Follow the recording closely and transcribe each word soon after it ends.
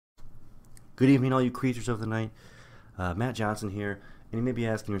Good evening, all you creatures of the night. Matt Johnson here, and you may be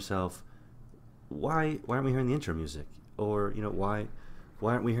asking yourself, why aren't we hearing the intro music? Or, why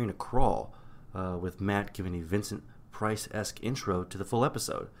aren't we hearing a crawl with Matt giving a Vincent Price-esque intro to the full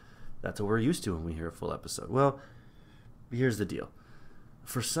episode? That's what we're used to when we hear a full episode. Well, here's the deal.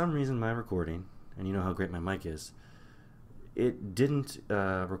 For some reason, my recording, and you know how great my mic is, it didn't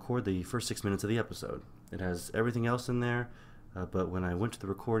record the first 6 minutes of the episode. It has everything else in there, but when I went to the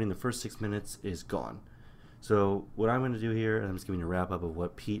recording, the first 6 minutes is gone. So what I'm going to do here, I'm just giving you a wrap-up of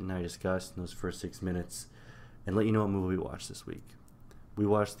what Pete and I discussed in those first 6 minutes and let you know what movie we watched this week. We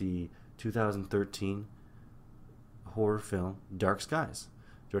watched the 2013 horror film Dark Skies,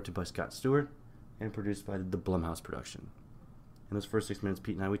 directed by Scott Stewart and produced by the Blumhouse production. In those first 6 minutes,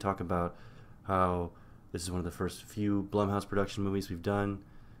 Pete and I, we talk about how this is one of the first few Blumhouse production movies we've done,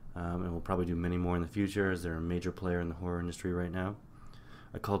 and we'll probably do many more in the future as they're a major player in the horror industry right now.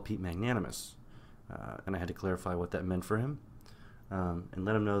 I called Pete magnanimous, and I had to clarify what that meant for him, and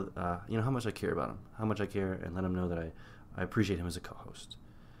let him know, how much I care about him, how much I care, and let him know that I appreciate him as a co-host.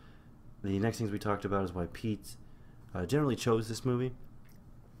 The next things we talked about is why Pete generally chose this movie.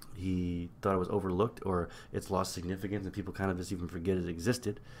 He thought it was overlooked or it's lost significance and people kind of just even forget it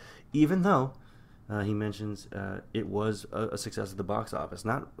existed, even though he mentions it was a success at the box office.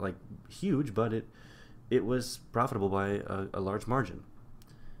 Not like huge, but it was profitable by a large margin.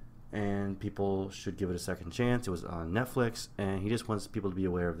 And people should give it a second chance. It was on Netflix, and he just wants people to be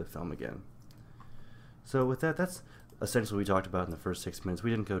aware of the film again. So with that, that's essentially what we talked about in the first 6 minutes.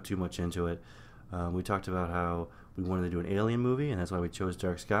 We didn't go too much into it. We talked about how we wanted to do an alien movie, and that's why we chose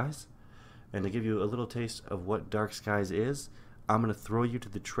Dark Skies. And to give you a little taste of what Dark Skies is, I'm going to throw you to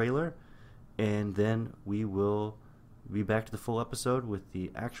the trailer, and then we will be back to the full episode with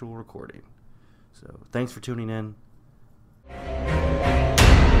the actual recording. So thanks for tuning in.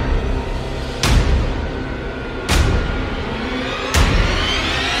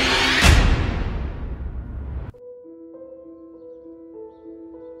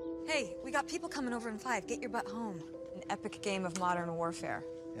 Hey, we got people coming over in 5. Get your butt home. An epic game of modern warfare.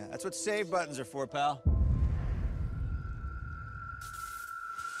 Yeah, that's what save buttons are for, pal.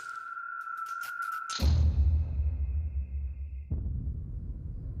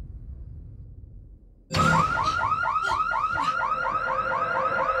 I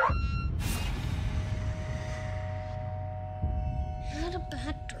had a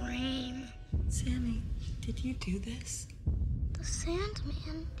bad dream. Sammy, did you do this? The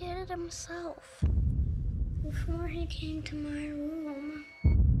Sandman did it himself. Before he came to my room.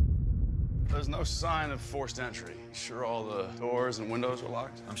 There's no sign of forced entry. You sure all the doors and windows are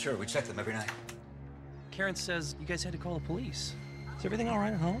locked? I'm sure. We check them every night. Karen says you guys had to call the police. Is everything all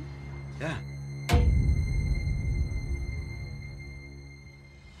right at home? Yeah.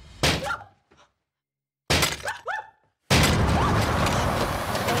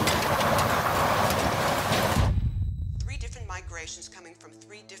 Migrations coming from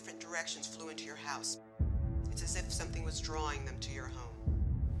 3 different directions flew into your house. It's as if something was drawing them to your home.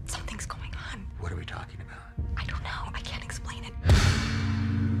 Something's going on. What are we talking about? I don't know. I can't explain it.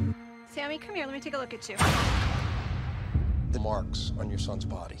 Sammy, come here. Let me take a look at you. The marks on your son's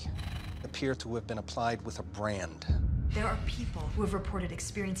body appear to have been applied with a brand. There are people who have reported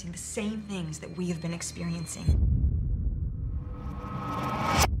experiencing the same things that we have been experiencing.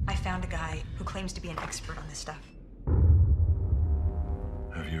 I found a guy who claims to be an expert on this stuff.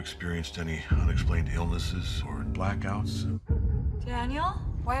 Have you experienced any unexplained illnesses or blackouts? Daniel?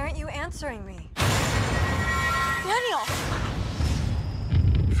 Why aren't you answering me? Daniel!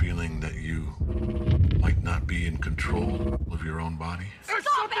 Feeling that you might not be in control of your own body? There's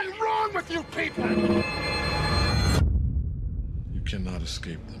something wrong with you people! You cannot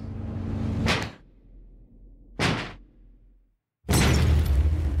escape them.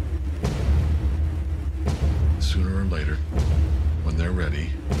 Sooner or later, when they're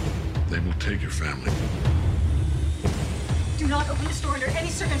ready, they will take your family. Do not open this door under any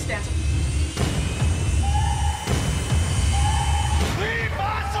circumstance. Leave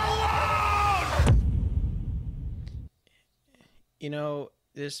us alone! You know,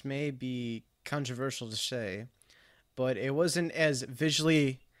 this may be controversial to say, but it wasn't as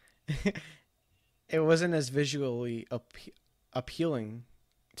visually appealing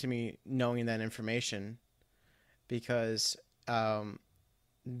to me knowing that information, because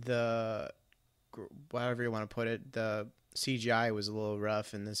the, whatever you want to put it, the CGI was a little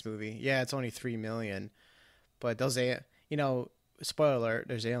rough in this movie. Yeah, it's only $3 million, but those, spoiler alert,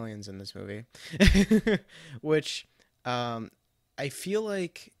 there's aliens in this movie, which I feel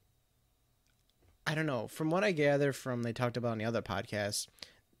like, I don't know, from what I gather from they talked about in the other podcast,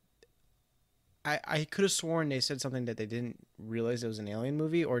 I could have sworn they said something that they didn't realize it was an Alien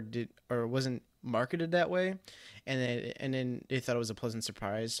movie, or it wasn't marketed that way, and then they thought it was a pleasant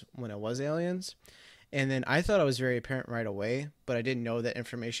surprise when it was Aliens, and then I thought it was very apparent right away, but I didn't know that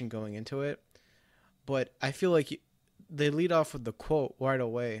information going into it. But I feel like they lead off with the quote right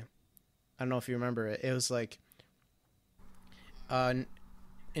away. I don't know if you remember it. It was like, in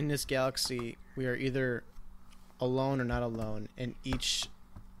this galaxy, we are either alone or not alone, and each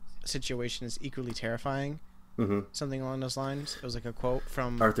situation is equally terrifying. Mm-hmm. Something along those lines. It was like a quote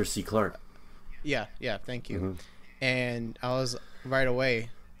from Arthur C. Clarke. Yeah, thank you. Mm-hmm. And I was right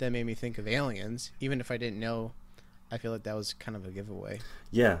away, that made me think of Aliens, even if I didn't know. I feel like that was kind of a giveaway.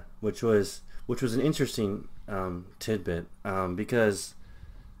 Yeah, which was an interesting tidbit, because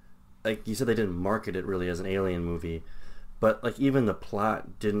like you said, they didn't market it really as an Alien movie, but like even the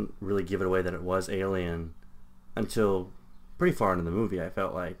plot didn't really give it away that it was Alien until pretty far into the movie, I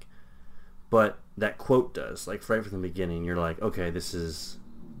felt like. But that quote does, like right from the beginning, you're like, okay, this is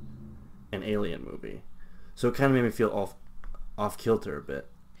an Alien movie. So it kind of made me feel off kilter a bit.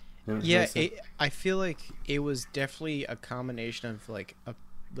 You know, yeah, I feel like it was definitely a combination of like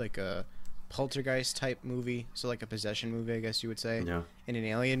a poltergeist type movie, so like a possession movie, I guess you would say, yeah, and an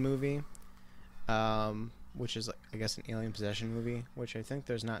alien movie, which is like, I guess, an alien possession movie, which I think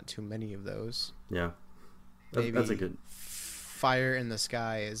there's not too many of those. Yeah, maybe that's a good. Fire in the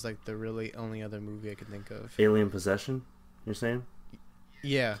Sky is like the really only other movie I could think of. Alien Possession, you're saying?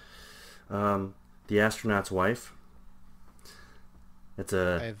 Yeah. The Astronaut's Wife. It's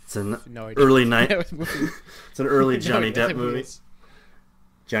an no idea. early night. It's an early Johnny Depp movie.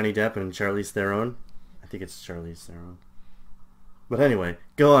 Johnny Depp and Charlize Theron. I think it's Charlize Theron. But anyway,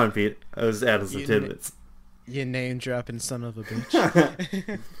 go on, Pete. I was adding some tidbits. You name dropping son of a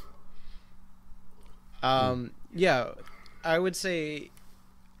bitch. Yeah, I would say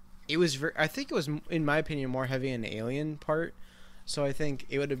it was I think it was, in my opinion, more heavy in the alien part. So I think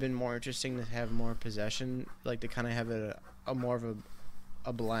it would have been more interesting to have more possession, like to kind of have it a more of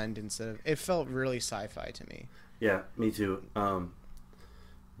a blend instead of. It felt really sci-fi to me. Yeah, me too.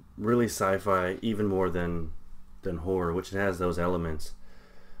 Really sci-fi, even more than horror, which it has those elements.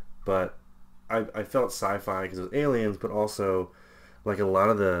 But I felt sci-fi because it was aliens, but also like a lot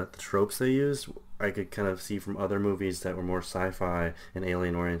of the tropes they used, I could kind of see from other movies that were more sci-fi and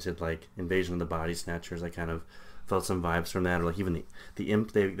alien-oriented, like Invasion of the Body Snatchers. I kind of felt some vibes from that, or like even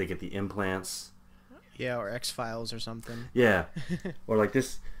they get the implants. Yeah, or X-Files or something. Yeah, or like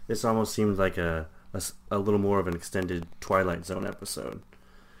this almost seemed like a little more of an extended Twilight Zone episode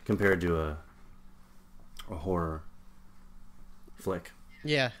compared to a horror flick.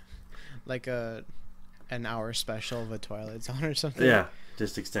 Yeah, like an hour special of a Twilight Zone or something. Yeah,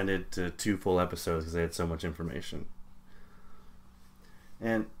 just extended to 2 full episodes because they had so much information.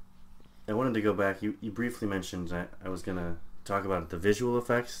 And I wanted to go back. You briefly mentioned I was going to talk about the visual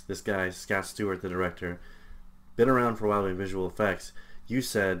effects. This guy, Scott Stewart, the director, been around for a while with visual effects. You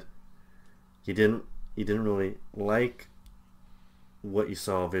said you didn't really like what you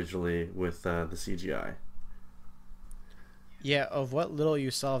saw visually with the CGI. Yeah, of what little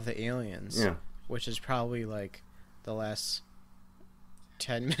you saw of the aliens. Yeah. Which is probably like the last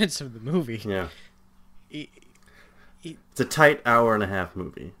 10 minutes of the movie. Yeah. It's a tight hour and a half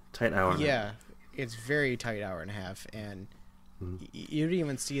movie. Yeah, it's very tight hour and a half, and you don't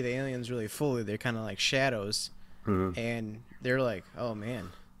even see the aliens really fully. They're kind of like shadows, and they're like, oh man,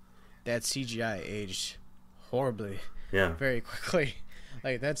 that CGI aged horribly. Yeah. Very quickly.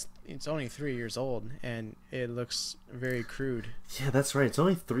 Like it's only 3 years old, and it looks very crude. Yeah, that's right. It's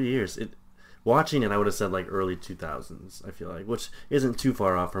only 3 years. Watching it, I would have said like early 2000s. I feel like, which isn't too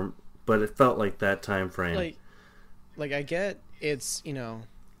far off from, but it felt like that time frame. Like I get it's,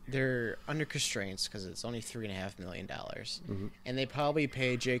 they're under constraints because it's only $3.5 million, and they probably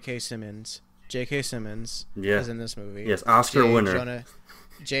paid J.K. Simmons. J.K. Simmons is in this movie. Yes, Oscar winner.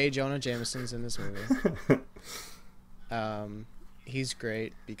 Jonah Jameson's in this movie. He's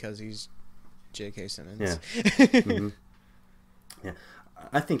great because he's J.K. Simmons. Yeah. Yeah,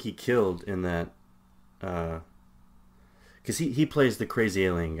 I think he killed in that, because he plays the crazy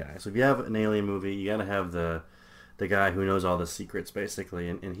alien guy. So if you have an alien movie, you got to have the guy who knows all the secrets, basically,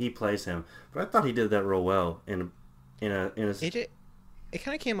 and he plays him. But I thought he did that real well in a. It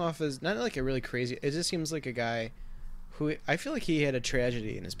kind of came off as not like a really crazy. It just seems like a guy who I feel like he had a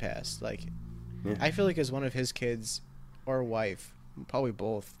tragedy in his past. Like, I feel like as one of his kids or wife, probably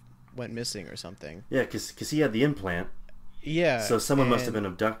both, went missing or something. Yeah, because he had the implant. Yeah. So someone must have been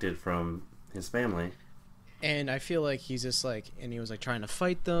abducted from his family. And I feel like he's just like, and he was like trying to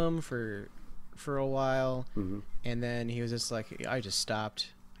fight them for a while, and then he was just like, I just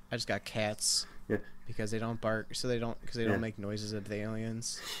stopped. I just got cats. Yeah. Because they don't bark, because they don't make noises at the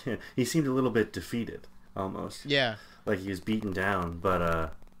aliens. Yeah. He seemed a little bit defeated, almost. Yeah. Like he was beaten down,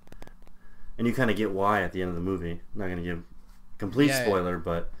 but and you kind of get why at the end of the movie. I'm not gonna give complete spoiler,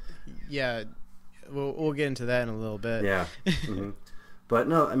 but yeah, we'll get into that in a little bit. Yeah. Mm-hmm. But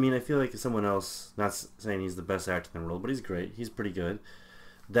no, I mean, I feel like someone else, not saying he's the best actor in the role, but he's great. He's pretty good.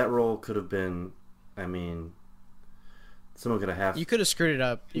 That role could have been, I mean, someone could have... You could have screwed it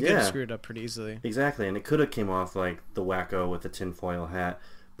up. You could have screwed it up pretty easily. Exactly, and it could have came off like the wacko with the tinfoil hat,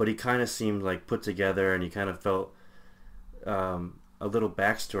 but he kind of seemed like put together, and you kind of felt a little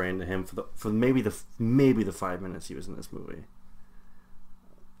backstory into him for maybe the 5 minutes he was in this movie.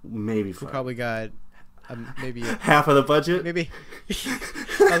 Maybe 5. We probably got... maybe half of the budget. Maybe I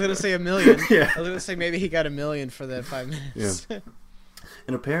was gonna say $1 million. Yeah. I was gonna say maybe he got $1 million for that 5 minutes. Yeah.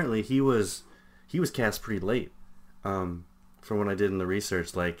 And apparently he was cast pretty late. From what I did in the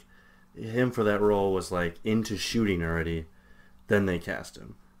research, like him for that role was like into shooting already. Then they cast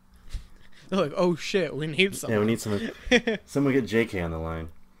him. They're like, oh shit, we need someone. Yeah, we need someone. Someone get JK on the line.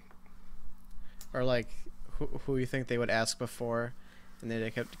 Or like who you think they would ask before, and then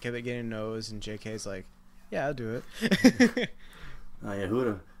they kept getting no's, and JK's like, yeah, I'll do it. Oh yeah, who would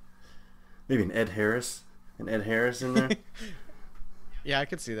have? Maybe an Ed Harris in there. Yeah, I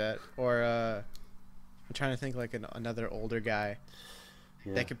could see that. Or I'm trying to think like another older guy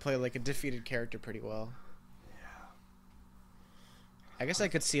that could play like a defeated character pretty well. Yeah. I guess I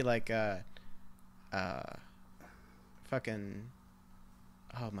could see like fucking.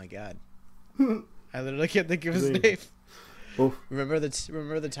 Oh my god. I literally can't think of his name. Oh. Remember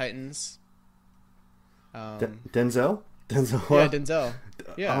the Titans? Denzel? Denzel? Yeah, Denzel.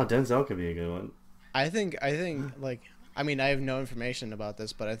 Yeah. Oh, Denzel could be a good one. I think like, I mean, I have no information about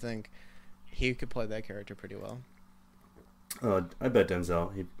this, but I think he could play that character pretty well. Oh, I bet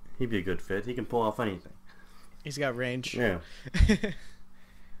Denzel. He'd be a good fit. He can pull off anything. He's got range. Yeah.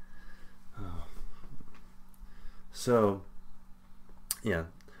 Oh. So, yeah,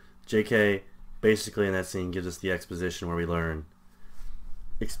 JK basically in that scene gives us the exposition where we learn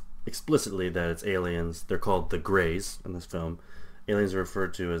explicitly that it's aliens. They're called the Greys in this film. Aliens are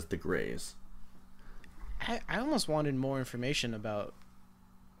referred to as the Greys. I almost wanted more information about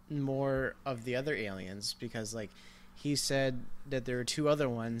more of the other aliens, because like he said that there were 2 other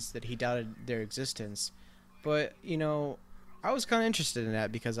ones that he doubted their existence, but you know, I was kind of interested in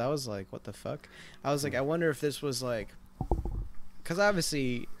that because I was like, what the fuck? I was like, I wonder if this was like, because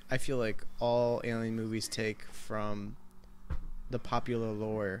obviously I feel like all alien movies take from the popular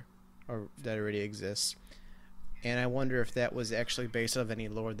lore or that already exists, and I wonder if that was actually based off any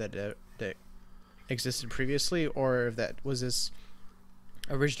lore that existed previously, or if that was this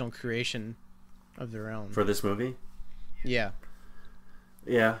original creation of their own for this movie. Yeah.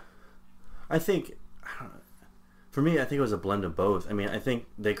 I think for me, I think it was a blend of both. I mean, I think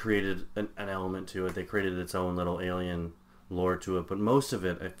they created an element to it. They created its own little alien lore to it, but most of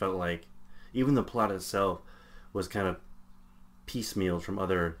it, I felt like, even the plot itself was kind of piecemealed from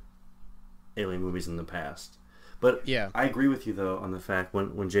other alien movies in the past. But yeah, I agree with you though on the fact when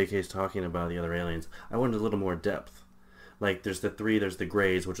JK's talking about the other aliens, I wanted a little more depth. Like there's the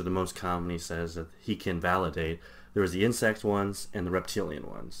Greys, which are the most common, he says, that he can validate. There was the insect ones and the reptilian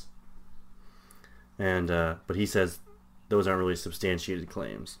ones. And but he says those aren't really substantiated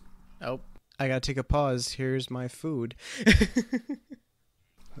claims. Oh, I gotta take a pause. Here's my food.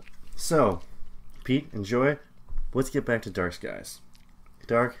 So, Pete, enjoy. Let's get back to Dark Skies.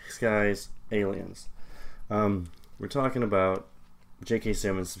 Dark Skies, aliens. We're talking about J.K.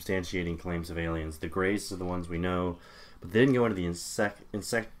 Simmons substantiating claims of aliens. The Greys are the ones we know, but they didn't go into the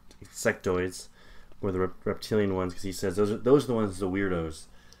insectoids or the reptilian ones, because he says those are the ones, the weirdos,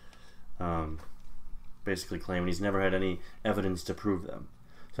 basically claim, and he's never had any evidence to prove them.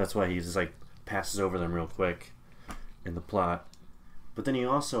 So that's why he just like passes over them real quick in the plot. But then he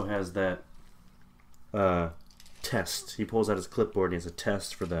also has that test. He pulls out his clipboard and he has a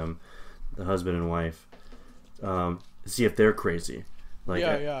test for them, the husband and wife, to see if they're crazy. Like,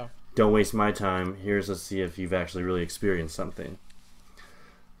 don't waste my time. Here's to see if you've actually really experienced something.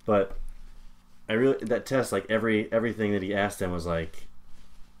 But that test, like everything that he asked them was like,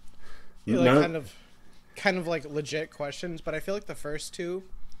 kind of like legit questions. But I feel like the first 2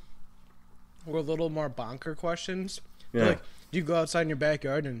 were a little more bonker questions. Yeah. Like, do you go outside in your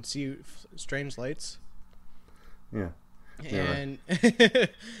backyard and see strange lights? Yeah. And and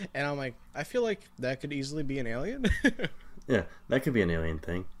I'm like, I feel like that could easily be an alien. Yeah, that could be an alien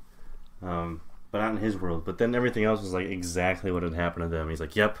thing, but not in his world. But then everything else was like exactly what had happened to them. He's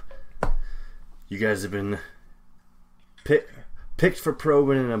like, "Yep, you guys have been picked for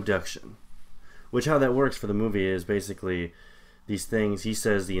probing and abduction." Which how that works for the movie is basically these things. He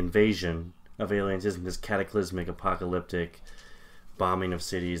says the invasion of aliens isn't this cataclysmic, apocalyptic bombing of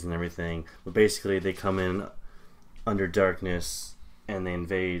cities and everything, but basically they come in under darkness and they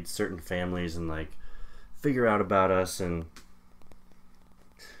invade certain families and like figure out about us and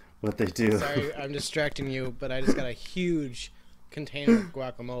what they do. Sorry, I'm distracting you, but I just got a huge container of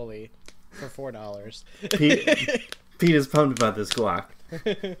guacamole for $4. Pete is pumped about this guac.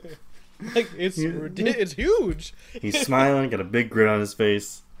 Like it's huge. He's smiling, got a big grin on his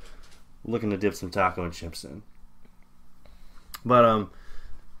face, looking to dip some taco and chips in. But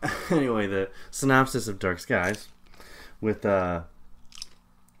anyway, the synopsis of Dark Skies with what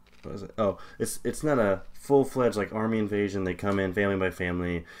is it? Oh, it's not a full-fledged like army invasion. They come in family by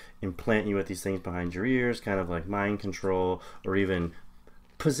family, implant you with these things behind your ears, kind of like mind control or even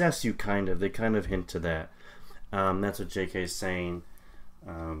possess you. Kind of, they kind of hint to that. That's what JK is saying.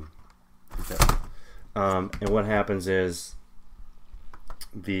 And what happens is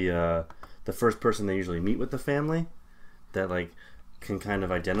the first person they usually meet with the family that like can kind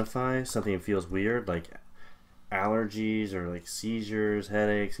of identify something that feels weird, like allergies or like seizures,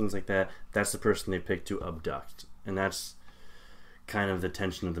 headaches, things like that. That's the person they pick to abduct, and that's kind of the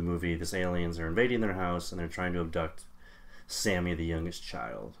tension of the movie. These aliens are invading their house and they're trying to abduct Sammy, the youngest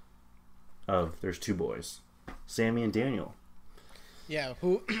child there's two boys, Sammy and Daniel. Yeah,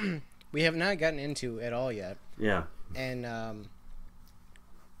 who we have not gotten into at all yet. Yeah. And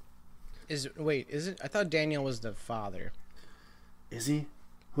is it? I thought Daniel was the father. Is he?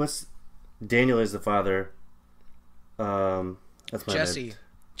 Daniel is the father. That's my Jesse. bad.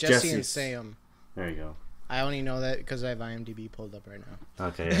 Jesse and Sam. There you go. I only know that because I have IMDb pulled up right now.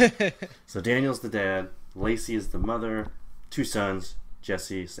 Okay. Yeah. So Daniel's the dad. Lacey is the mother. Two sons.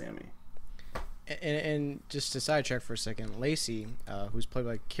 Jesse, Sammy. And just to sidetrack for a second, Lacey, who's played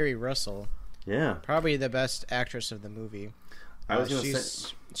by Kerry Russell. Yeah. Probably the best actress of the movie. I was gonna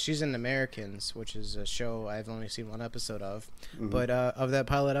say she's in Americans, which is a show I've only seen one episode of, Mm-hmm. but of that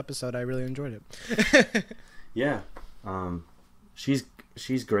pilot episode, I really enjoyed it. Yeah, she's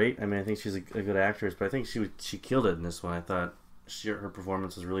great. I mean, I think she's a good actress, but I think she killed it in this one. I thought her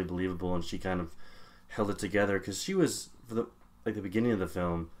performance was really believable, and she kind of held it together because she was for the beginning of the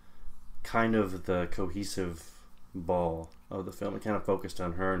film, kind of the cohesive ball of the film. It kind of focused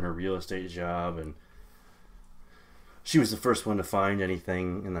on her and her real estate job, and she was the first one to find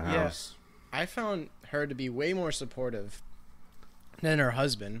anything in the house. Yeah. I found her to be way more supportive than her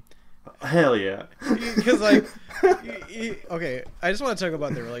husband. Hell yeah. Because okay, I just want to talk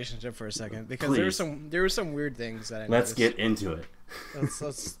about the relationship for a second because Please. there were some weird things that I Let's noticed. get into it.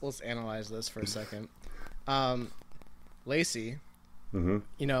 Let's analyze this for a second. Lacey,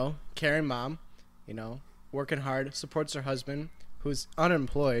 Mm-hmm. Karen mom, working hard, supports her husband who's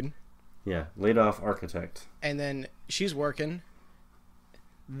unemployed. Yeah, laid off architect. And then she's working.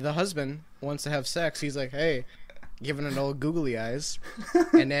 The husband wants to have sex. He's like, hey, giving an old googly eyes,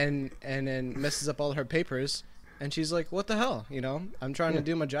 and then messes up all her papers. And she's like, what the hell? I'm trying to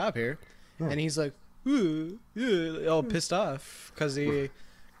do my job here. Yeah. And he's like, ooh, all pissed off because he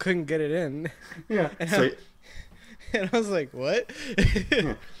couldn't get it in. Yeah. And I was like, what?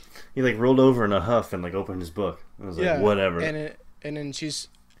 Yeah. He rolled over in a huff and opened his book. I was like, whatever. And then she's,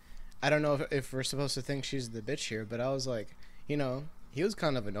 I don't know if we're supposed to think she's the bitch here, but I was like, he was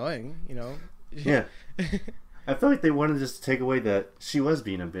kind of annoying, Yeah. I felt like they wanted just to take away that she was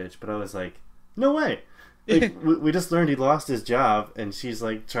being a bitch, but I was like, no way. We just learned he lost his job, and she's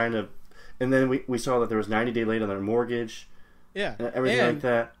trying to, and then we saw that there was 90-day late on their mortgage. Yeah. And everything like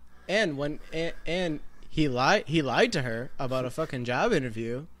that. And he lied to her about a fucking job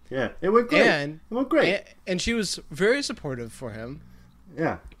interview. Yeah, it went great. It went great. And she was very supportive for him.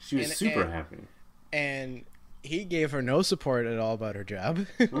 Yeah, she was super happy. And he gave her no support at all about her job.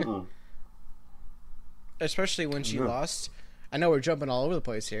 Especially when she lost. I know we're jumping all over the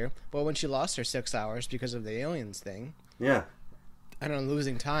place here, but when she lost her 6 hours because of the aliens thing. Yeah. I don't know,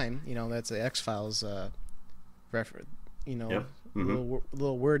 losing time. That's the X-Files reference. Yep.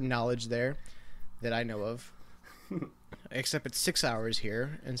 Little word knowledge there that I know of. Except it's 6 hours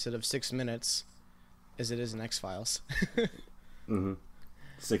here instead of 6 minutes, as it is in X-Files.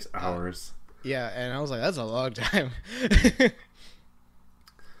 6 hours. Yeah, and I was like, that's a long time.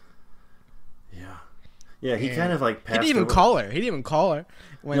 Yeah. Yeah, he kind of passed. He didn't even call her. He didn't even call her.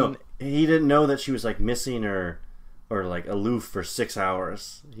 No, he didn't know that she was missing or aloof for 6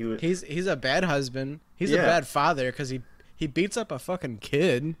 hours. He's a bad husband. He's a bad father because he beats up a fucking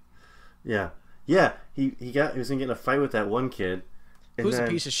kid. Yeah. Yeah, he was gonna get in a fight with that one kid. Who's a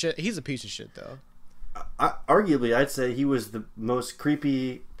piece of shit? He's a piece of shit, though. Arguably, I'd say he was the most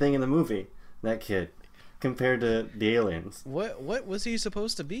creepy thing in the movie. That kid, compared to the aliens. What was he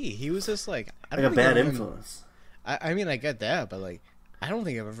supposed to be? He was just like Like a bad influence. I mean, I get that, but like, I don't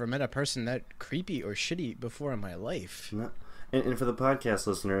think I've ever met a person that creepy or shitty before in my life. No. And for the podcast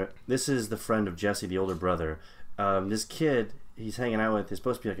listener, this is the friend of Jesse, the older brother. This kid he's hanging out with is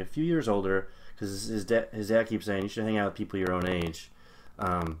supposed to be like a few years older because his dad keeps saying you should hang out with people your own age.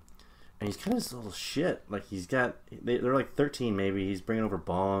 And he's kind of this little shit. Like they're like 13 maybe. He's bringing over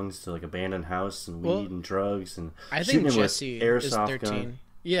bongs to like abandoned house and weed and drugs and I shooting think him Jesse with airsoft is 13. gun.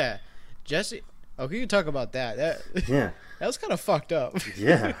 Yeah, Jesse. Oh, we can talk about that. Yeah, that was kind of fucked up.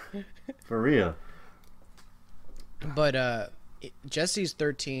 Yeah, for real. But Jesse's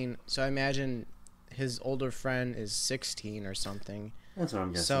 13, so I imagine his older friend is 16 or something. That's what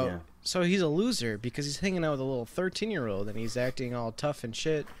I'm guessing. So he's a loser because he's hanging out with a little 13-year-old and he's acting all tough and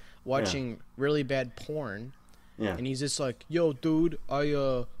shit, watching really bad porn. Yeah. And he's just like, "Yo, dude,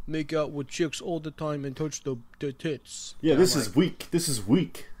 I make out with chicks all the time and touch the tits." Yeah, and this is weak. This is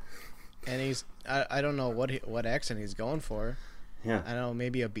weak. And he's I don't know what accent he's going for. Yeah. I don't know,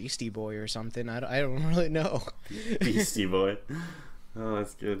 maybe a Beastie Boy or something. I don't really know. Beastie Boy. Oh,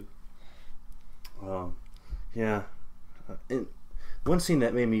 that's good. Yeah. One scene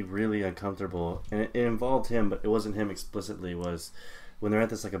that made me really uncomfortable, and it involved him, but it wasn't him explicitly, was when they're at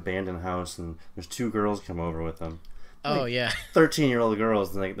this like abandoned house and there's two girls come over with them. Oh, like, yeah. 13-year-old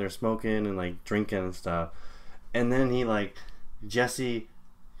girls, and like they're smoking and like drinking and stuff. And then Jesse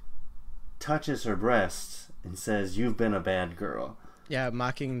touches her breast and says, "You've been a bad girl." Yeah,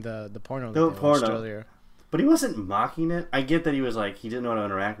 mocking the porno The that they watched porno. earlier. But he wasn't mocking it. I get that he was like, he didn't know how to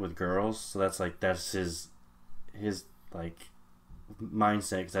interact with girls, so that's his like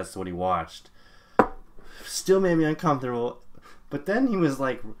mindset, because that's what he watched. Still made me uncomfortable. But then he was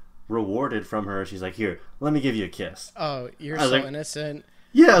like rewarded from her. She's like, "Here, let me give you a kiss." Oh, you're so like, innocent.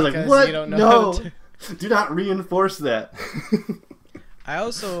 Yeah, I was like, what? You don't know no, to... do not reinforce that. I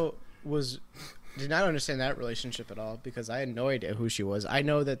also did not understand that relationship at all because I had no idea who she was. I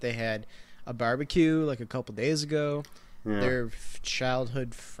know that they had a barbecue like a couple days ago. Yeah. They're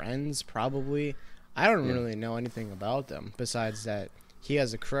childhood friends, probably. I don't really know anything about them besides that he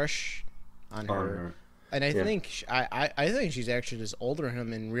has a crush on her. And I think I think she's actually just older than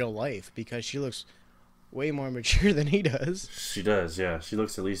him in real life because she looks way more mature than he does. She does, yeah. She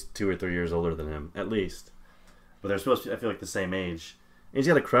looks at least 2 or 3 years older than him, at least. But they're supposed to be, I feel like, the same age. And he's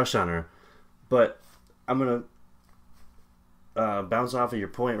got a crush on her. But I'm gonna bounce off of your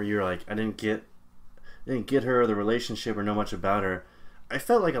point where you're like, I didn't get her or the relationship or know much about her. I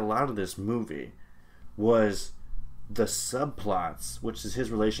felt like a lot of this movie was the subplots, which is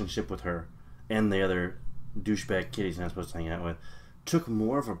his relationship with her and the other douchebag kid he's not supposed to hang out with, took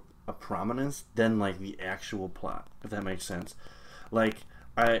more of a prominence than like the actual plot, if that makes sense. Like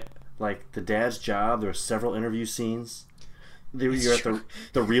the dad's job, there were several interview scenes. You're at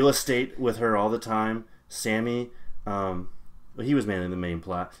the real estate with her all the time. Sammy, he was mainly the main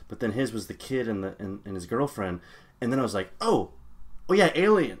plot, but then his was the kid and his girlfriend. And then I was like, oh yeah,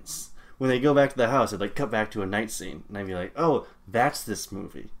 aliens. When they go back to the house, it'd like cut back to a night scene, and I'd be like, oh, that's this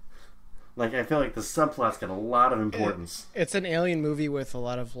movie. Like, I feel like the subplot's got a lot of importance. It's an alien movie with a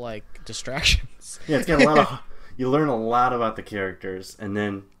lot of like distractions. Yeah, it's got a lot of. You learn a lot about the characters, and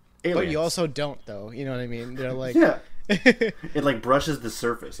then aliens. But you also don't, though. You know what I mean? They're like, yeah. It like brushes the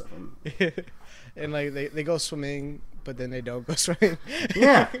surface of them. And like they go swimming, but then they don't go swimming.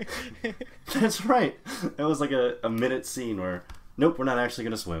 Yeah, that's right. That was like a minute scene where, nope, we're not actually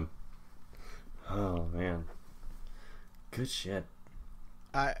gonna swim. Oh man, good shit.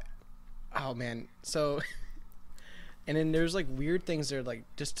 Oh man, so. And then there's like weird things that are like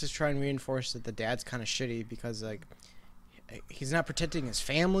just to try and reinforce that the dad's kind of shitty because like he's not protecting his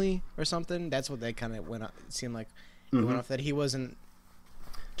family or something. That's what they kind of went up. It seemed like it went off that he wasn't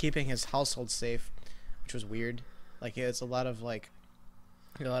keeping his household safe, which was weird. Like it's a lot of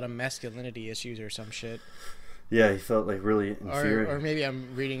masculinity issues or some shit. Yeah, he felt like really inferior. Or maybe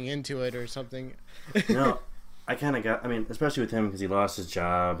I'm reading into it or something. No, I kind of got. I mean, especially with him because he lost his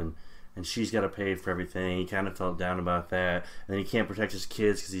job and she's got to pay for everything. He kind of felt down about that. And then he can't protect his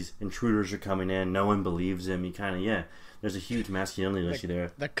kids because these intruders are coming in. No one believes him. He kind of, there's a huge masculinity issue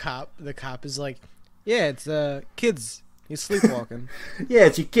there. The cop is like, yeah, it's kids. He's sleepwalking. Yeah,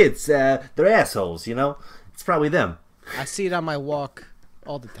 it's your kids. They're assholes, you know? It's probably them. I see it on my walk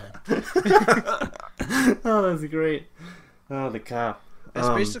all the time. Oh, that's great. Oh, the cop. It's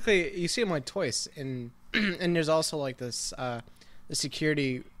basically, you see him like twice. And there's also like this, the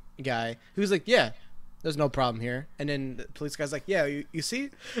security guy who's like, yeah, there's no problem here, and then the police guy's like, yeah, you see.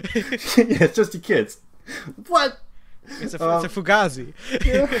 Yeah, it's just your kids. What? It's a Fugazi.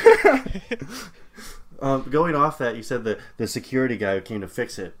 Going off that, you said the security guy who came to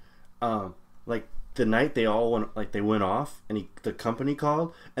fix it. Like the night they all went off, and the company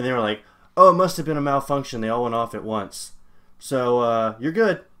called, and they were like, "Oh, it must have been a malfunction. They all went off at once. So you're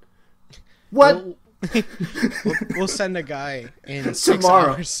good." What? We'll send a guy in 6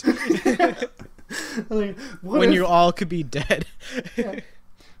 Tomorrow. hours. Like, when you all could be dead.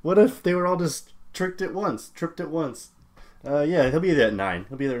 What if they were all just tripped at once? Yeah, he'll be there at 9.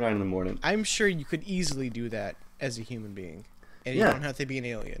 He'll be there at 9 in the morning. I'm sure you could easily do that as a human being, and you don't have to be an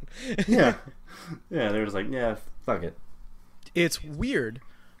alien. Yeah, they're just like, yeah, fuck it. It's weird,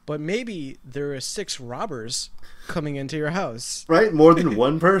 but maybe there are 6 robbers coming into your house. Right, more than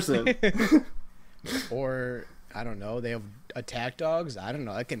one person. Or I don't know, they have attack dogs. I don't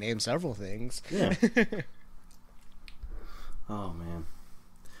know. I can name several things. Yeah. Oh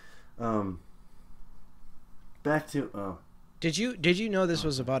man. Back to Did you know this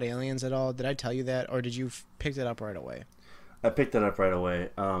was about aliens at all? Did I tell you that, or did you pick it up right away? I picked it up right away.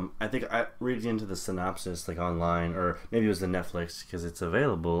 I think I read into the synopsis like online, or maybe it was the Netflix because it's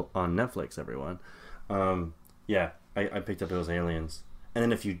available on Netflix. Everyone, yeah, I picked up it was aliens, and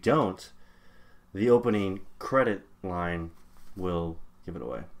then if you don't, the opening credit line will give it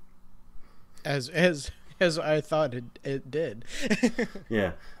away. As I thought it did.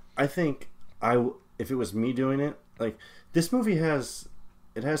 Yeah, I think if it was me doing it, like this movie has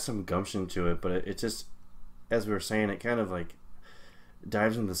some gumption to it, but it just, as we were saying, it kind of like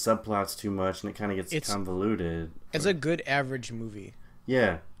dives into the subplots too much, and it kind of gets convoluted. It's a good average movie.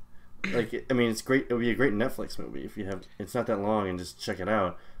 Yeah, like I mean, it's great. It would be a great Netflix movie if you have. It's not that long, and just check it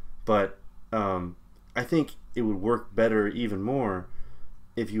out. But I think it would work better, even more,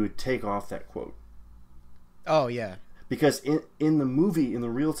 if you would take off that quote. Oh yeah. Because in the movie, in the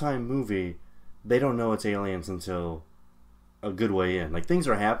real time movie, they don't know it's aliens until a good way in. Like things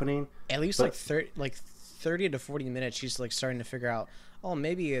are happening. At least like 30 to 40 minutes, she's like starting to figure out, oh,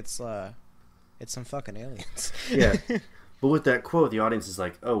 maybe it's some fucking aliens. Yeah. But with that quote, the audience is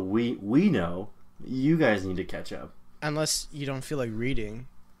like, oh, we know. You guys need to catch up. Unless you don't feel like reading,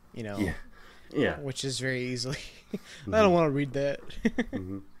 you know. Yeah. Yeah. Which is very easily. I don't want to read that.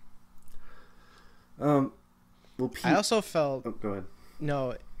 Mm-hmm. Well, Pete, I also felt. Oh, go ahead.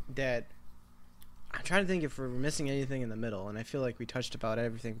 No, that. I'm trying to think if we're missing anything in the middle, and I feel like we touched about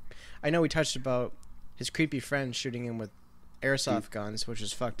everything. I know we touched about his creepy friend shooting him with airsoft guns, which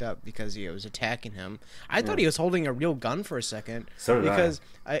was fucked up because he was attacking him. I thought he was holding a real gun for a second. So did because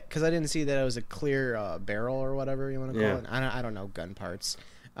I didn't see that it was a clear barrel or whatever you want to call it. I don't know gun parts.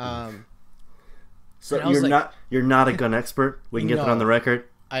 So you're not a gun expert. We can get that on the record.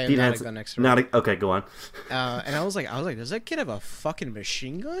 I am not a gun expert. Okay, go on. And I was like, does that kid have a fucking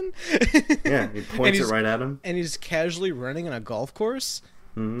machine gun? Yeah, he points it right at him. And he's casually running on a golf course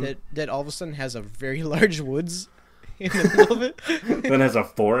Mm-hmm. that all of a sudden has a very large woods in the middle of it. Then has a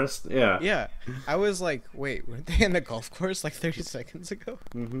forest. Yeah. Yeah. I was like, wait, weren't they in the golf course like 30 seconds ago?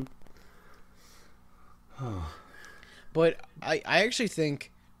 Mm-hmm. But I actually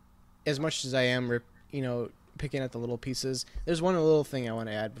think, as much as I am, picking at the little pieces, there's one little thing I want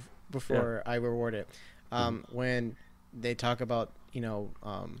to add before I reward it. When they talk about,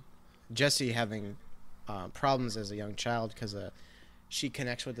 Jesse having problems as a young child because she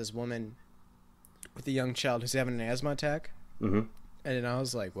connects with this woman with a young child who's having an asthma attack. Mm-hmm. And then I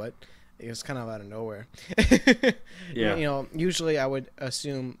was like, what? It was kind of out of nowhere. Yeah. Usually I would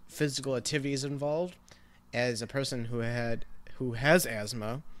assume physical activity is involved. As a person who has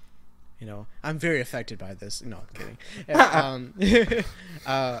asthma, I'm very affected by this. No, I'm kidding.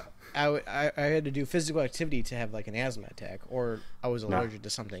 I had to do physical activity to have like an asthma attack, or I was allergic to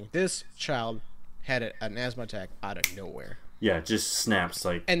something. This child had an asthma attack out of nowhere. Yeah, just snaps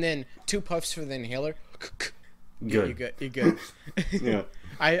like. And then 2 puffs for the inhaler. Good. You're good. Yeah.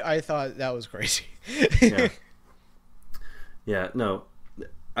 I thought that was crazy. Yeah. Yeah. No,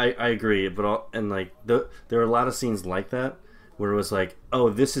 I agree, but there are a lot of scenes like that where it was like, oh,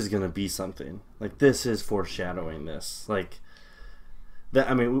 this is gonna be something. Like this is foreshadowing this. Like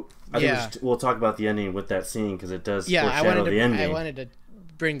that. I mean, I think we'll talk about the ending with that scene because it does foreshadow the ending. I wanted to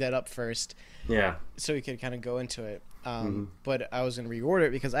bring that up first. Yeah. So we could kind of go into it. But I was going to reorder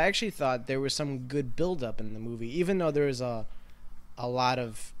it because I actually thought there was some good build up in the movie, even though there was a lot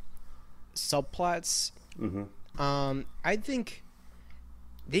of subplots. Mm-hmm. I think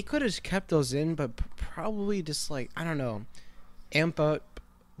they could have kept those in, but probably just amp up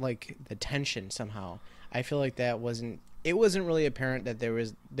like the tension somehow. I feel like it wasn't really apparent that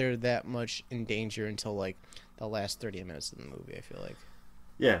they're that much in danger until like the last 30 minutes of the movie. I feel like.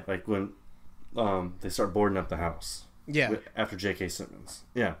 Yeah, like when they start boarding up the house. Yeah. After J.K. Simmons.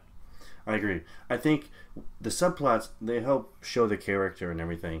 Yeah, I agree. I think the subplots, they help show the character and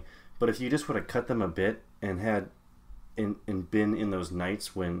everything. But if you just would have cut them a bit and had and been in those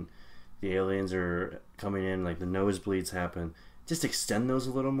nights when the aliens are coming in, like the nosebleeds happen, just extend those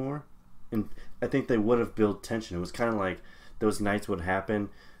a little more. And I think they would have built tension. It was kind of like those nights would happen.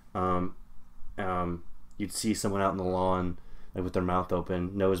 You'd see someone out in the lawn, like with their mouth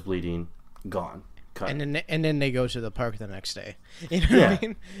open, nose bleeding, gone. Cut. And then they go to the park the next day. You know what I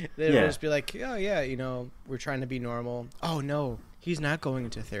mean? They'll just be like, oh yeah, we're trying to be normal. Oh no, he's not going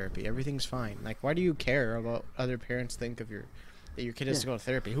into therapy. Everything's fine. Like, why do you care about other parents think of that your kid has to go to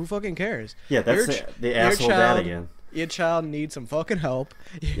therapy? Who fucking cares? Yeah, that's the asshole dad again. Your child needs some fucking help.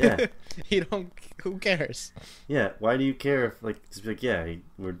 Yeah. Who cares? Yeah, why do you care if, like, it's like, yeah,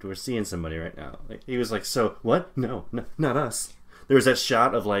 we're seeing somebody right now. Like, he was like, so, what? No, not us. There was that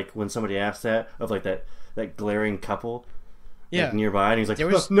shot of, like, when somebody asked that, of, like, that glaring couple like, nearby, and he's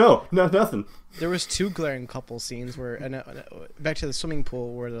like, no, nothing. There was 2 glaring couple scenes where, back to the swimming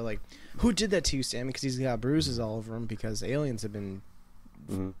pool, where they're like, who did that to you, Sammy? Because he's got bruises all over him because aliens have been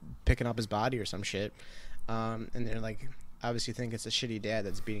picking up his body or some shit. And they're like, obviously think it's a shitty dad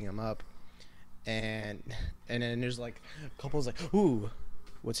that's beating him up. And then there's like couples like, ooh,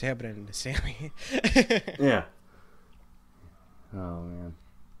 what's happening to Sammy? Yeah. Oh man.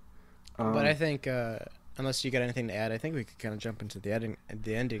 But I think unless you got anything to add, I think we could kind of jump into the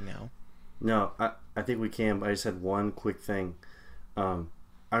ending now. No, I think we can. But I just had one quick thing. I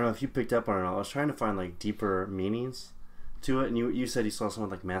don't know if you picked up on it. I was trying to find like deeper meanings to it, and you said you saw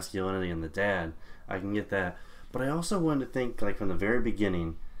something like masculinity in the dad. I can get that, but I also wanted to think like from the very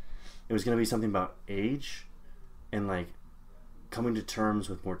beginning, it was going to be something about age, and like coming to terms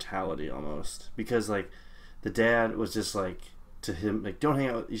with mortality almost, because like the dad was just like to him like, don't hang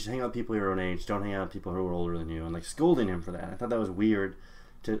out. You should hang out with people your own age. Don't hang out with people who are older than you, and like scolding him for that. I thought that was weird.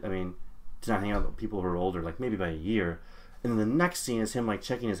 To not hang out with people who are older, like maybe by a year. And then the next scene is him like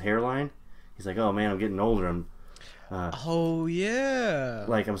checking his hairline. He's like, oh man, I'm getting older. Oh yeah.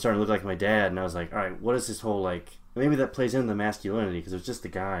 Like I'm starting to look like my dad, and I was like, all right, what is this whole like? Maybe that plays into the masculinity because it was just the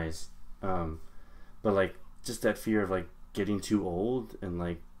guys, but like just that fear of like getting too old and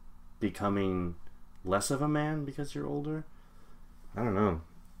like becoming less of a man because you're older. I don't know.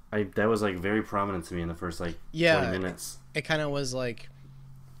 That was like very prominent to me in the first like 20 minutes. It kind of was like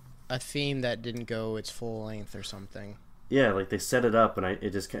a theme that didn't go its full length or something. Yeah, like they set it up, and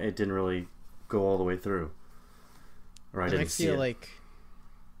it didn't really go all the way through. Or I feel like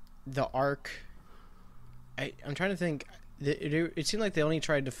the arc. I'm trying to think. It seemed like they only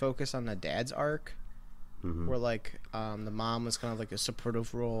tried to focus on the dad's arc, where like the mom was kind of like a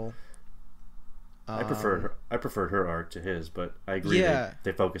supportive role. I preferred her arc to his, but I agree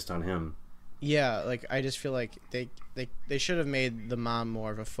they focused on him. Yeah, like I just feel like they should have made the mom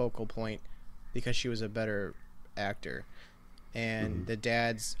more of a focal point because she was a better actor, and the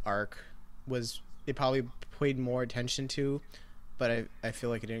dad's arc it probably paid more attention to, but I feel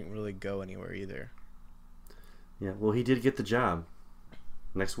like it didn't really go anywhere either. Yeah, well, he did get the job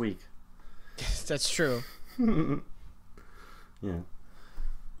next week. That's true. Yeah.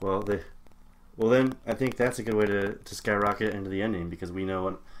 Well, then I think that's a good way to skyrocket into the ending, because we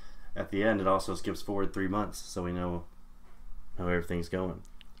know at the end it also skips forward 3 months, so we know how everything's going.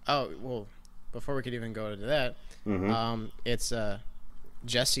 Oh, well, before we could even go into that, it's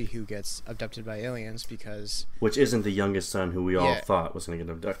Jesse who gets abducted by aliens which isn't the youngest son who we all thought was going to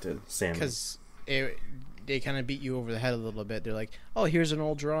get abducted, Sammy. Because they kind of beat you over the head a little bit. They're like, oh, here's an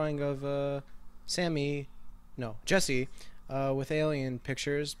old drawing of Jesse with alien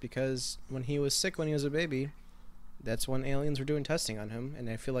pictures, because when he was sick when he was a baby, that's when aliens were doing testing on him, and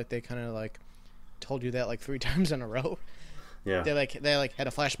I feel like they kind of like told you that like 3 times in a row. Yeah. They had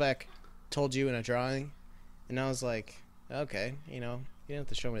a flashback, told you in a drawing, and I was like, okay, you don't have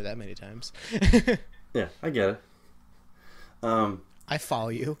to show me that many times. Yeah, I get it. I follow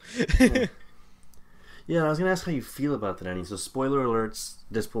you. Yeah, I was gonna ask how you feel about that ending. So spoiler alerts,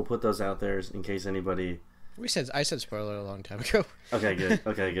 we'll put those out there in case anybody. I said spoiler a long time ago. Okay, good.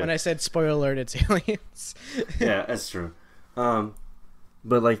 When I said spoiler alert, it's aliens. Yeah, that's true. But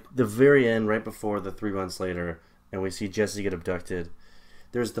like the very end, right before the 3 months later, and we see Jesse get abducted.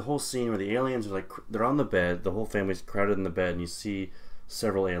 There's the whole scene where the aliens are like, they're on the bed, the whole family's crowded in the bed, and you see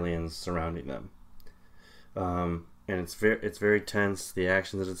several aliens surrounding them. And it's very tense. The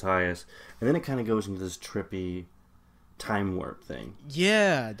action's at its highest, and then it kind of goes into this trippy time warp thing.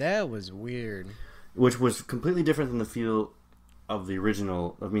 Yeah, that was weird. Which was completely different than the feel of the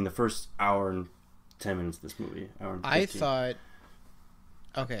original. I mean, the first hour and 10 minutes of this movie. Hour and 15. I thought,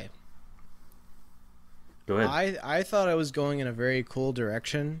 okay. Go ahead. I thought I was going in a very cool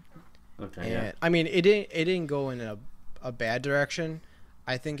direction. Okay. And, I mean, it didn't go in a bad direction.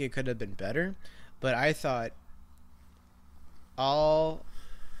 I think it could have been better, but I thought all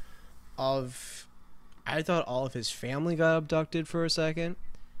of his family got abducted for a second,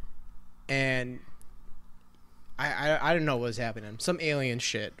 and I don't know what was happening. Some alien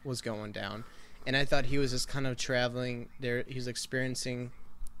shit was going down, and I thought he was just kind of traveling there. He was experiencing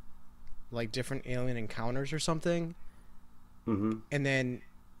like different alien encounters or something, and then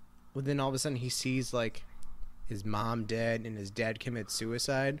all of a sudden he sees like his mom dead and his dad commit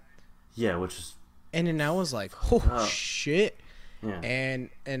suicide. Yeah, which is. And then I was like, oh shit. Yeah. And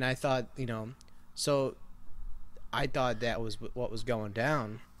I thought, so I thought that was what was going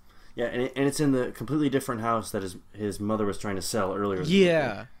down. Yeah, and it's in the completely different house that his mother was trying to sell earlier.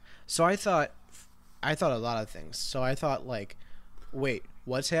 Yeah. So I thought a lot of things. So I thought like, wait,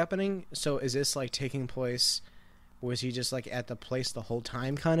 what's happening? So is this like taking place? Was he just like at the place the whole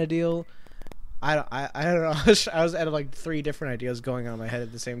time kind of deal? I don't know. I was at like 3 different ideas going on in my head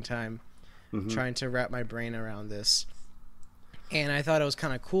at the same time, trying to wrap my brain around this. And I thought it was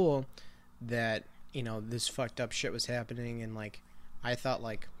kind of cool that, this fucked up shit was happening. And like, I thought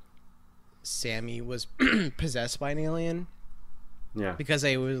like Sammy was possessed by an alien. Yeah. Because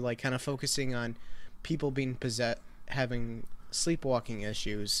they were like kind of focusing on people being having sleepwalking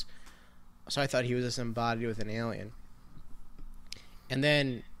issues. So I thought he was just embodied with an alien. And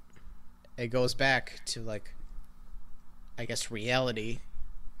then it goes back to like, I guess, reality.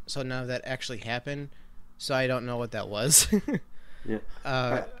 So now that actually happened. So I don't know what that was. Yeah.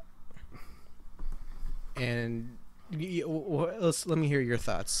 And let me hear your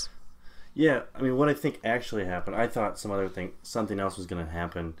thoughts. Yeah, I mean, what I think actually happened, I thought something else was going to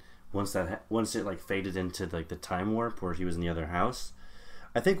happen once it like faded into like the time warp where he was in the other house.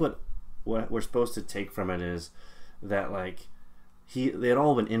 I think what we're supposed to take from it is that like they had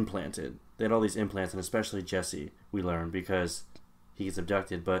all been implanted. They had all these implants, and especially Jesse, we learned, because he gets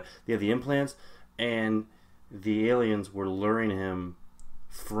abducted. But they have the implants, and the aliens were luring him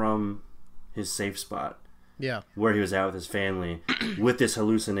from his safe spot. Yeah. Where he was at with his family, with this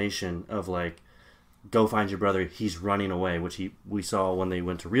hallucination of like, go find your brother. He's running away, which we saw when they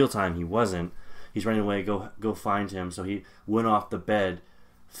went to real time. He wasn't. He's running away. Go find him. So he went off the bed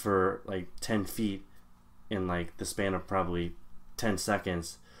for like 10 feet in like the span of probably 10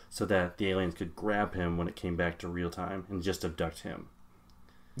 seconds, so that the aliens could grab him when it came back to real time and just abduct him.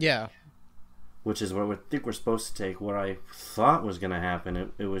 Yeah. Which is what I think we're supposed to take. What I thought was going to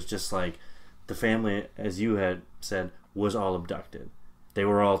happen, it was just like the family, as you had said, was all abducted. They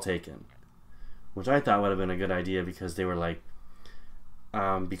were all taken. Which I thought would have been a good idea, because they were like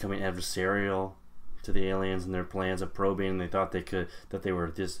becoming adversarial to the aliens and their plans of probing. They thought that they were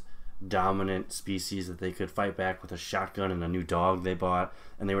this dominant species that they could fight back with a shotgun and a new dog they bought,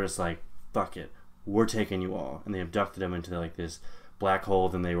 and they were just like, fuck it, we're taking you all. And they abducted them into like this black hole,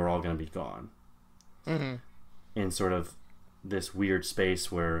 then they were all going to be gone. In sort of this weird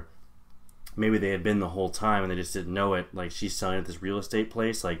space where maybe they had been the whole time and they just didn't know it. Like, she's selling at this real estate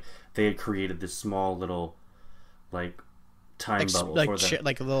place, like they had created this small little like time bubble like for them.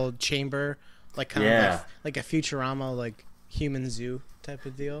 like a little chamber, like kind of like a Futurama, like human zoo type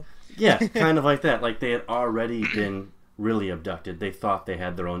of deal. Yeah, kind of like that. Like they had already been really abducted. They thought they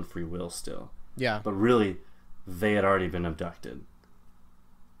had their own free will still. Yeah. But really, they had already been abducted.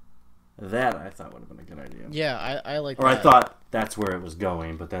 That I thought would have been a good idea. Yeah, I like that. Or I thought that's where it was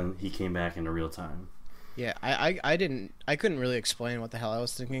going, but then he came back into real time. Yeah, I couldn't really explain what the hell I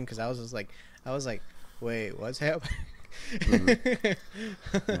was thinking, because I was like, wait, what's happening?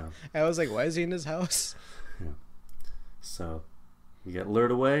 Yeah. I was like, why is he in his house? Yeah. So you get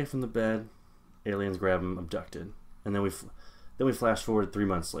lured away from the bed, aliens grab him, abducted, and then we flash forward 3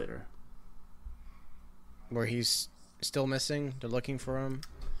 months later, where he's still missing. They're looking for him.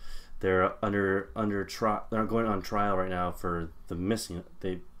 They're under trial. They're going on trial right now for the missing.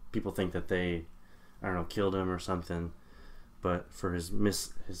 People think that they, I don't know, killed him or something, but for his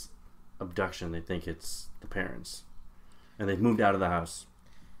abduction, they think it's the parents, and they've moved out of the house.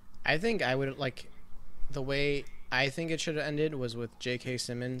 I think I would like the way I think it should have ended was with J.K.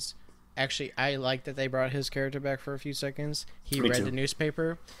 Simmons. Actually, I like that they brought his character back for a few seconds. He read the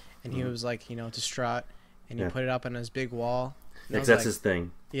newspaper, and he was like, distraught, and he put it up on his big wall. Because that's his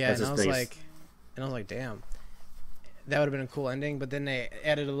thing. Yeah, that's and I was like, damn, that would have been a cool ending. But then they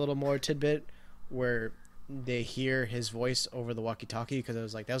added a little more tidbit where they hear his voice over the walkie-talkie, because it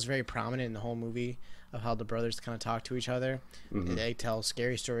was like that was very prominent in the whole movie of how the brothers kind of talk to each other. Mm-hmm. They tell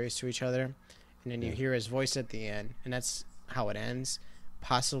scary stories to each other, and then you hear his voice at the end, and that's how it ends.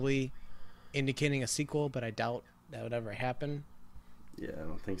 Possibly indicating a sequel, but I doubt that would ever happen. Yeah, I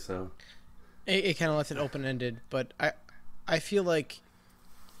don't think so. It kind of left it open ended, but I feel like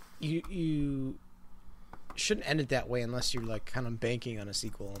you shouldn't end it that way unless you're like kind of banking on a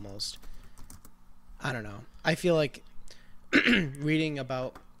sequel almost. I don't know. I feel like reading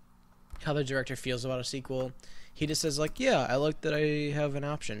about how the director feels about a sequel, he just says like, yeah, I like that I have an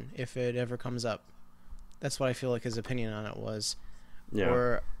option if it ever comes up. That's what I feel like his opinion on it was. Yeah.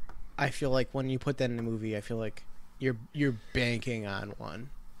 Or I feel like when you put that in a movie, I feel like you're banking on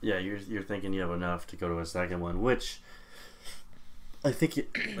one. Yeah, you're thinking you have enough to go to a second one, which I think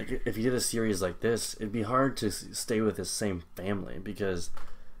like if you did a series like this, it'd be hard to stay with the same family because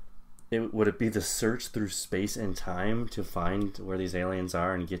would it be the search through space and time to find where these aliens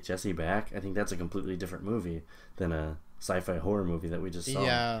are and get Jesse back? I think that's a completely different movie than a sci-fi horror movie that we just saw.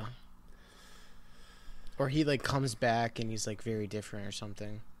 Yeah. Or he like comes back and he's like very different or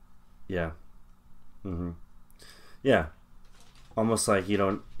something. Yeah. Yeah. Almost like you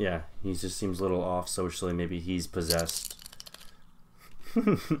don't. Yeah, he just seems a little off socially. Maybe he's possessed.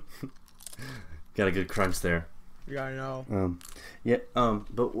 Got a good crunch there. Yeah, I know.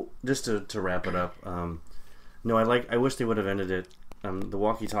 But just to wrap it up, no, I wish they would have ended it. The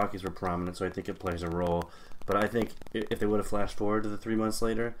walkie-talkies were prominent, so I think it plays a role. But I think if they would have flashed forward to the 3 months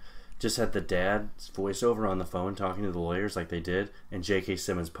later, just had the dad's voiceover on the phone talking to the lawyers like they did, and J.K.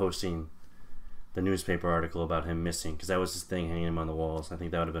 Simmons posting the newspaper article about him missing, because that was his thing, hanging him on the walls. I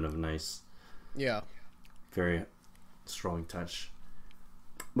think that would have been a nice, very strong touch.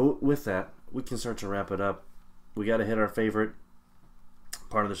 But with that, we can start to wrap it up. We got to hit our favorite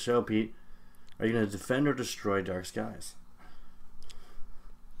part of the show, Pete. Are you going to defend or destroy Dark Skies?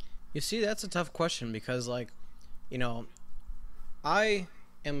 You see, that's a tough question because, like, you know, I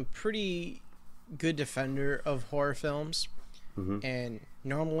am pretty good defender of horror films, and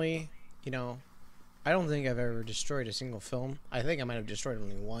normally, you know, I don't think I've ever destroyed a single film. I think I might have destroyed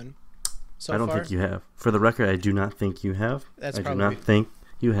only one so far. I don't think you have. For the record, I do not think you have. I do not think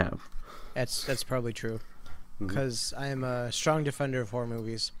you have. That's probably true. Because I am a strong defender of horror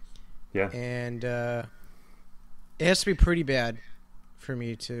movies. Yeah. And it has to be pretty bad for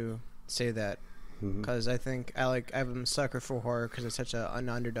me to say that. Because I think I'm a sucker for horror because it's such an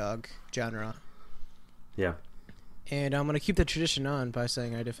underdog genre. Yeah. And I'm going to keep the tradition on by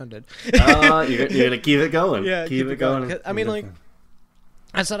saying I defended. You're going to keep it going. Yeah, keep it going. I mean, like,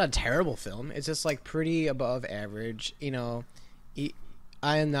 that's not a terrible film. It's just, like, pretty above average. You know,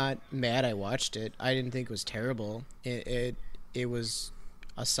 I am not mad I watched it. I didn't think it was terrible. It was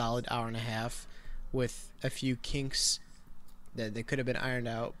a solid hour and a half with a few kinks that they could have been ironed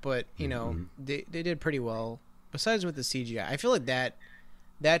out. But, you know, they did pretty well. Besides with the CGI. I feel like that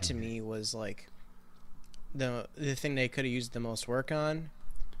to me was, like, the thing they could have used the most work on,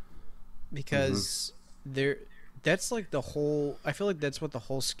 because that's like the whole, I feel like that's what the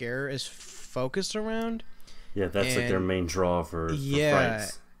whole scare is focused around. Yeah, that's like their main draw for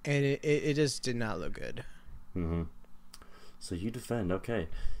fights. And it just did not look good. So you defend, okay.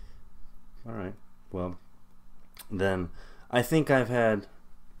 All right. Well, then I think I've had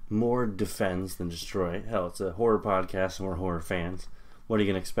more defends than destroy. Hell, it's a horror podcast and we're horror fans. What are you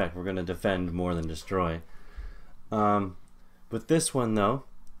going to expect? We're going to defend more than destroy. With this one, though,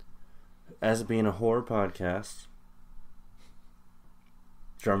 as it being a horror podcast,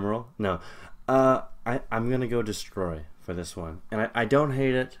 drumroll, no, I'm going to go destroy for this one. And I don't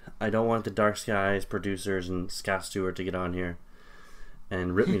hate it. I don't want the Dark Skies producers and Scott Stewart to get on here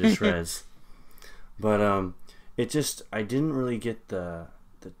and rip me to shreds. But it just, I didn't really get the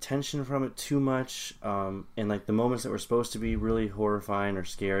tension from it too much, and like the moments that were supposed to be really horrifying or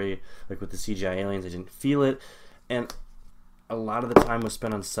scary, like with the CGI aliens, I didn't feel it, and a lot of the time was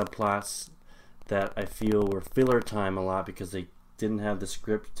spent on subplots that I feel were filler time a lot because they didn't have the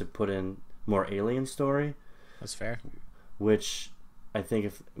script to put in more alien story. That's fair. Which I think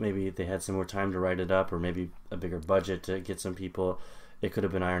if maybe they had some more time to write it up, or maybe a bigger budget to get some people, it could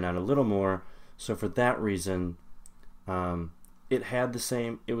have been ironed out a little more. So for that reason, it had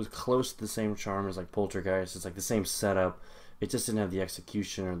it was close to the same charm as like Poltergeist. It's like the same setup. It just didn't have the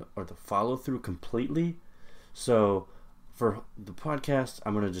execution or the follow through completely. So for the podcast,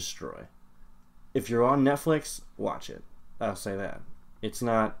 I'm going to destroy. If you're on Netflix, watch it. I'll say that. It's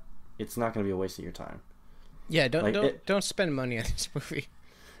not going to be a waste of your time. Yeah, don't spend money on this movie.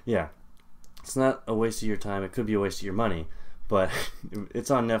 Yeah. It's not a waste of your time. It could be a waste of your money, but it's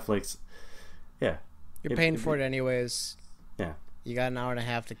on Netflix. Yeah. You're paying for it anyways. Yeah. You got an hour and a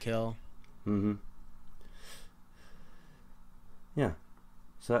half to kill. Yeah.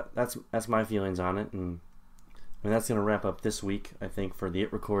 So that's my feelings on it, and And that's going to wrap up this week, I think, for the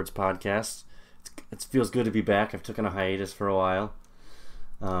It Records podcast. It feels good to be back. I've taken a hiatus for a while.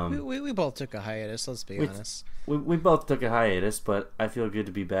 We both took a hiatus, let's be honest. We both took a hiatus, but I feel good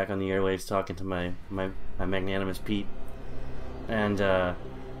to be back on the airwaves talking to my magnanimous Pete. And I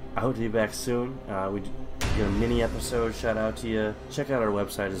hope to be back soon. We did a mini episode. Shout out to you. Check out our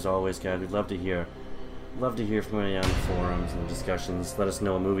website as always, guys. We'd love to hear from you on the forums and discussions. Let us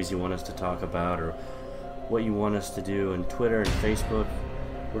know what movies you want us to talk about or what you want us to do on Twitter and Facebook.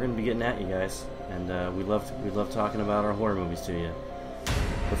 We're going to be getting at you guys, and we love talking about our horror movies to you.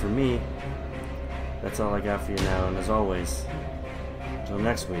 But for me, that's all I got for you now, and as always, until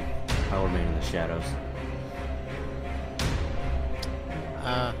next week, I'll remain in the shadows.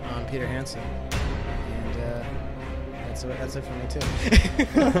 I'm Peter Hansen, and that's it for me too.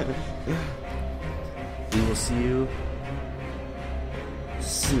 We will see you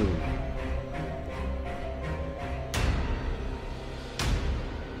soon.